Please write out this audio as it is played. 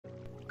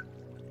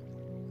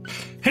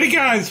Hey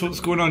guys, what's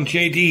going on?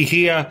 JD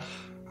here,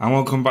 and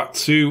welcome back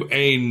to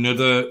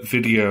another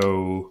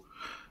video.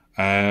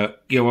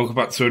 Welcome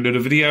back to another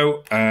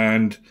video,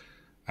 and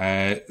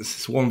this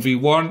is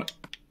 1v1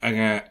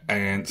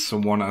 against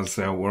someone as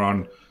we're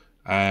on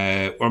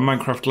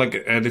Minecraft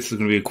Legacy. This is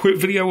going to be a quick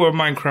video. We're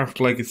Minecraft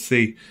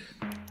Legacy,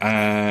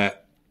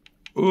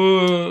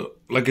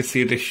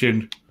 Legacy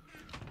Edition.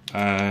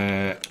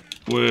 We're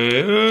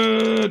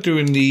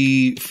doing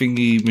the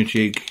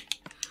thingy-majig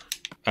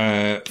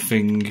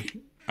thing.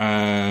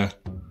 Oh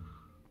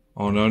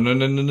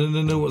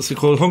no! What's it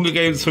called? Hunger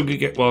Games.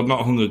 Well,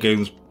 not Hunger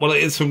Games. Well,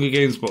 it is Hunger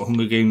Games, but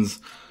Hunger Games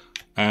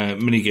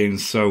mini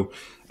games. So,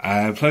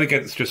 playing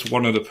against just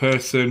one other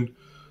person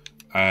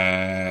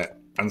and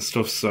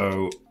stuff.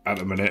 So, at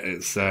the minute,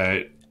 it's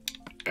a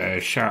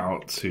shout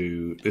out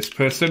to this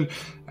person.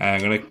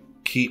 I'm gonna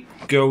keep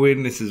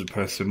going. This is a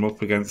person I'm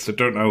up against. I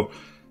don't know.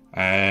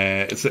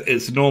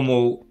 It's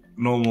normal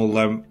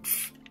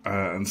length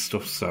and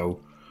stuff. So.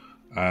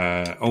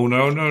 Oh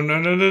no! Oh no!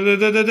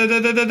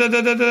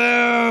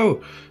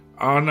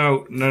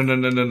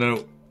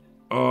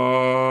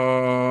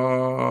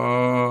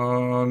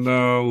 Oh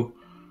no!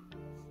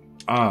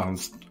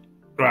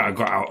 Right, I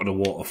got out of the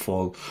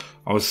waterfall.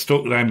 I was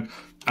stuck then.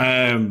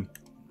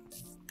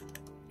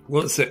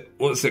 What's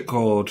it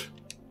called?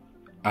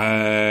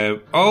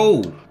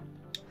 Oh,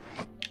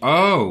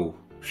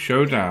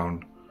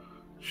 showdown.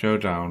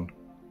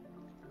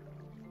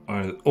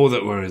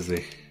 Where is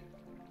he?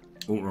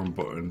 Oh, wrong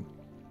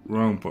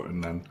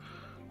button then.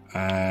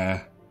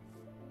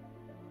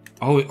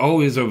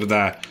 He's over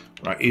there.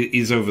 Right,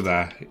 he's over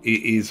there.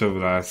 He's over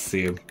there. I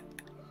see him.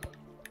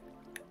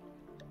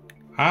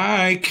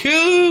 Hi,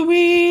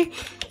 Cooey!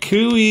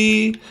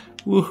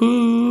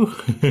 Woohoo!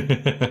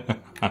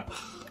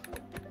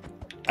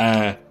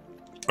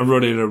 I'm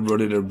running. I'm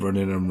going to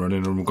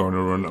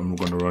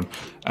run.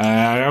 I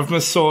have my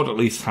sword at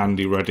least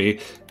handy ready.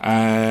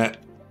 I'm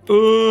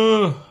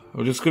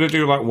just going to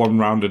do like one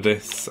round of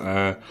this.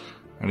 I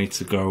need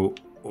to go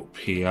up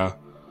here.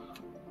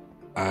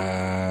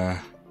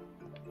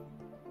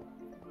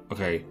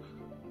 Okay.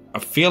 I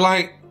feel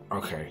like...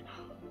 Okay.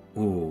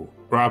 Ooh.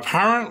 Right,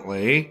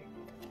 apparently...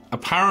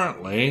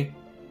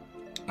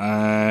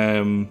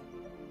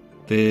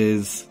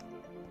 there's...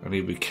 I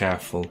need to be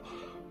careful.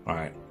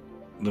 Right.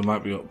 There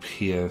might be up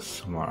here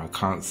somewhere. I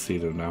can't see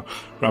them now.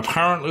 Right,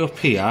 apparently up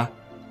here,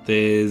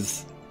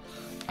 there's...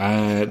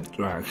 right,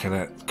 okay,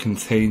 that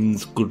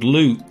contains good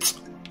loot.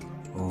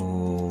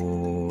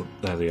 Oh,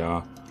 there they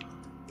are.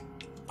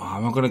 Oh, how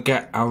am I gonna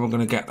get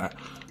that?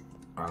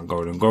 I'm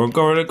going. Go.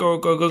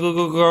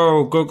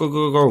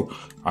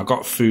 I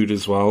got food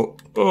as well.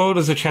 Oh,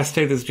 there's a chest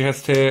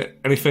here.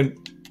 Anything?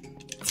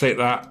 Take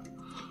that.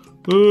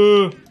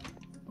 Oh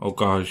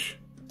gosh.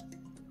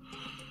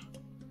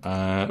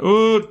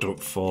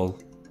 Don't fall.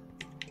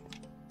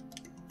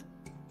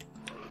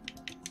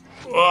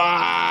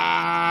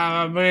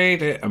 I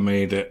made it.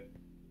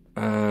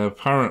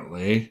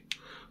 Apparently.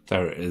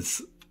 There it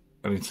is.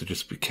 I need to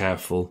just be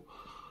careful.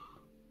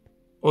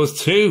 Oh, there's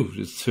two.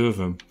 There's two of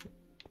them.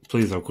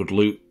 Please have good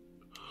loot.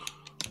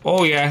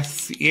 Oh,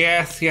 yes.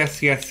 Yes.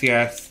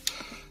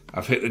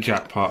 I've hit the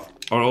jackpot.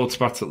 Or it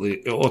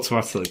automatically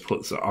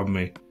puts it on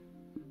me.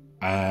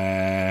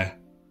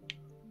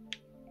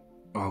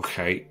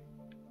 Okay.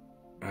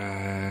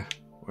 Where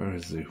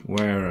is he?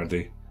 Where are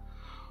they?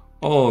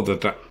 Oh, they're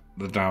down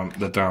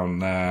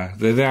there.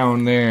 They're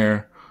down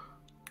there.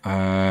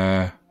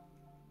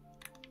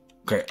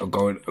 Okay, I'm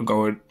going.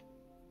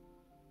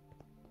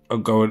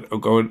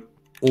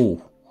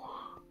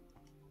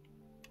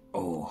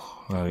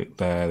 Oh, right,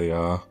 there they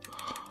are.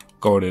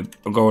 I'm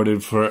going in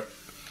for it.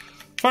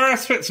 For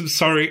aspects, I'm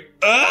sorry.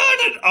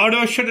 Oh no,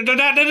 I should have done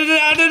that.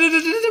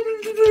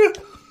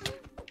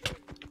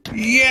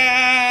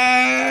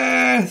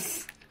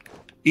 Yes!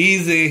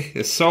 Easy.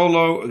 A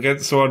solo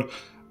against one.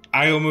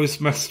 I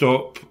almost messed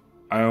up,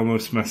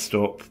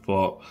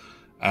 but,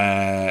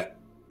 yeah,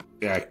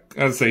 as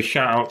I say,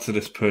 shout out to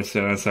this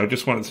person. As I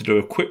just wanted to do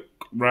a quick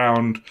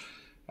round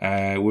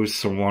with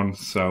someone,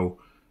 so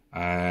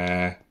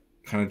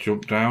can I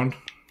jump down?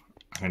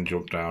 I can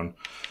jump down.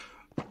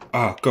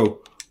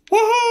 Go.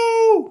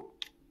 Woohoo!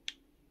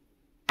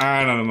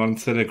 And I'm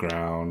onto the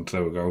ground.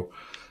 There we go.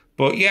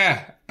 But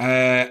yeah,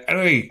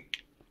 anyway,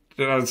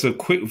 that's a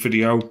quick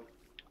video.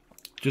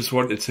 Just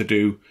wanted to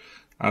do,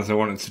 as I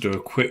wanted to do a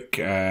quick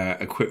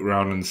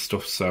round and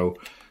stuff, so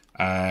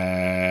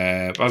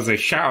as I say,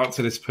 shout out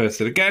to this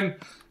person again.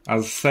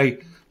 As I say,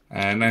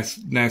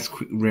 nice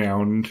quick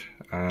round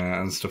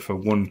and stuff. I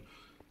won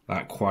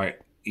that quite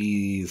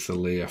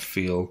easily, I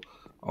feel.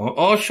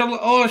 Or shall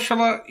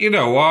I? You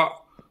know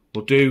what?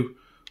 We'll do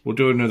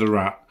another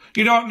round.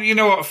 You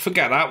know what?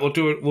 Forget that. We'll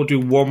do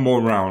one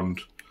more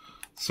round.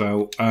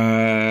 So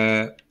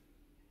I've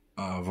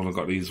only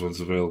got these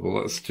ones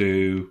available. Let's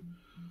do.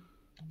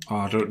 Oh,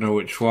 I don't know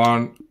which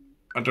one.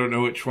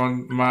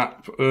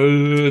 Map.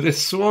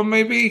 This one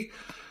maybe.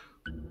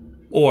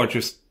 Or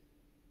just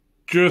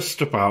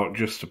about.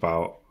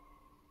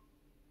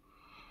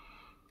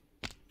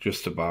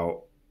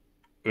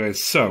 Okay,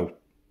 so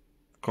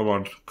come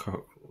on,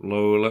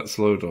 let's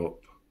load up.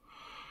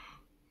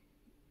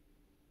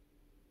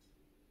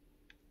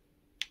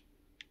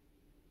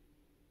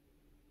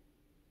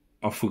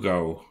 Off we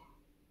go.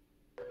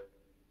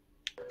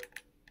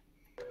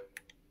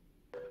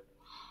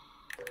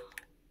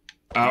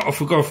 Off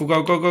we go,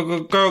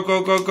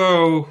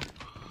 go.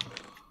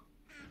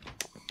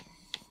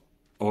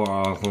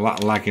 Oh,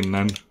 lagging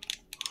then.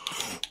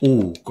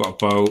 Ooh, got a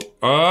bow.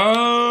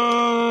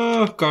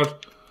 Oh, God.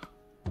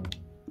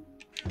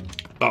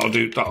 That'll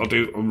do.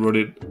 I'm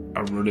running.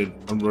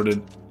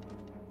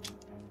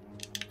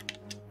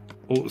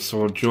 Oh,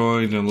 someone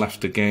joined and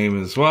left the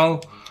game as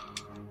well.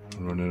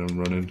 I'm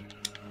running.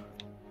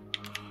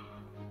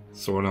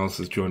 Someone else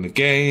has joined the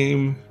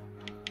game.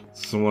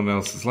 Someone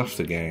else has left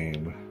the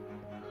game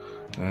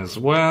as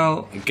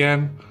well.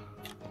 Again,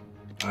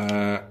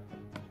 I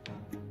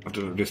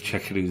don't know, just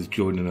checking who's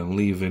joining and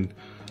leaving.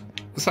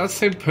 Is that the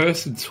same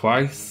person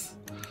twice?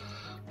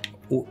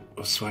 Oh,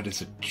 I swear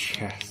there's a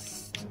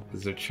chest.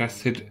 There's a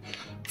chest hidden.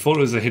 I thought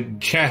it was a hidden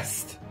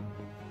chest.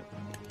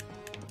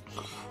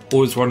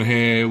 Always one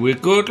here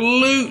with good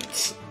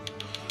loot.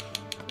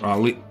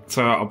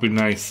 So I'll be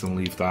nice and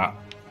leave that.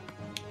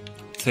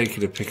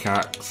 Taking the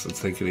pickaxe and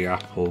taking the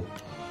apple.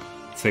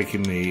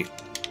 Taking the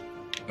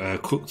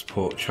cooked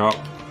pork chop.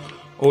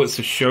 Oh, it's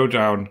a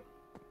showdown.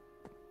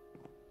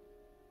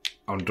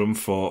 I'm done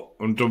for.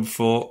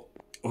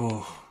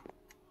 Oh,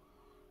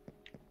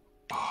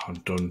 I'm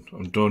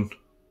done.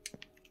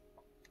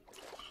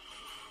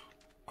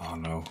 Oh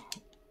no.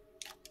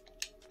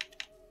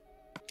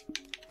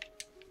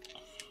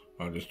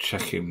 I'm just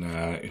checking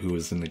who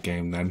was in the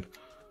game then.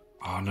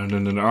 Oh no.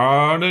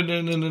 Oh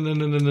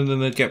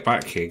no. Get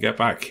back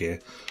here.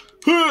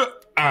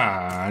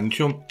 And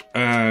jump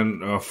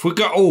and off we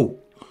go.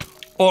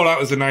 Oh, that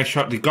was a nice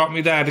shot. They got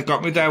me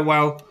there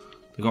well.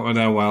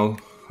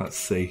 Let's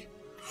see.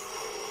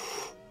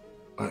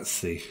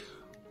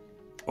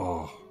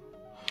 Oh,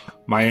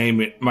 my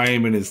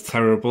aiming is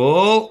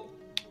terrible.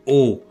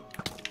 Oh,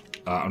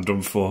 I'm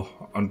done for.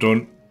 I'm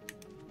done.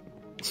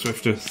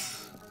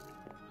 Swiftest.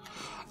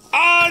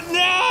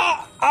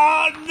 Oh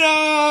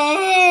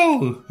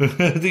no!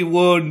 They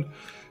won.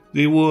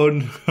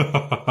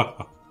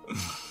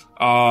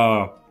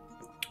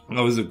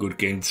 That was a good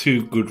game.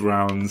 Two good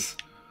rounds.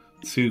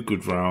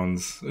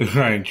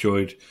 I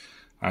enjoyed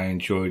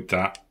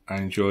that. I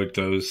enjoyed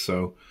those.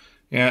 So,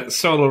 yeah,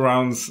 solo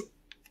rounds,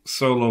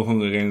 solo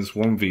Hunger Games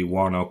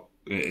 1v1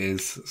 it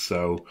is.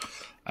 So,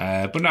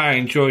 but no, I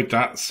enjoyed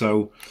that.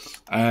 So,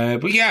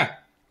 but yeah,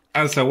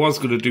 as I was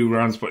going to do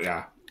rounds, but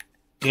yeah,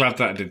 glad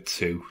that I did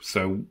two.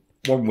 So,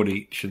 one with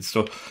each and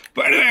stuff.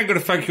 But anyway, I'm going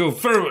to thank you all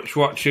very much for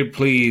watching.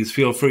 Please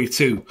feel free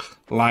to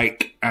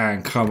like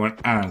and comment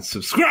and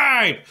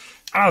subscribe.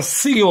 I'll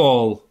see you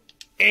all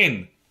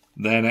in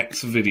the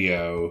next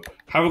video.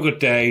 Have a good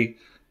day.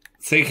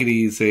 Take it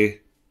easy.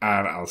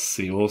 And I'll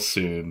see you all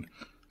soon.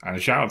 And a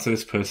shout out to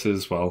this person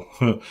as well.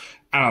 And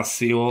I'll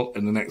see you all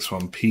in the next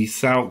one.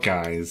 Peace out,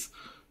 guys.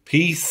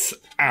 Peace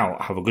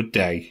out. Have a good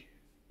day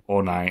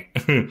or night.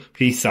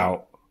 Peace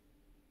out.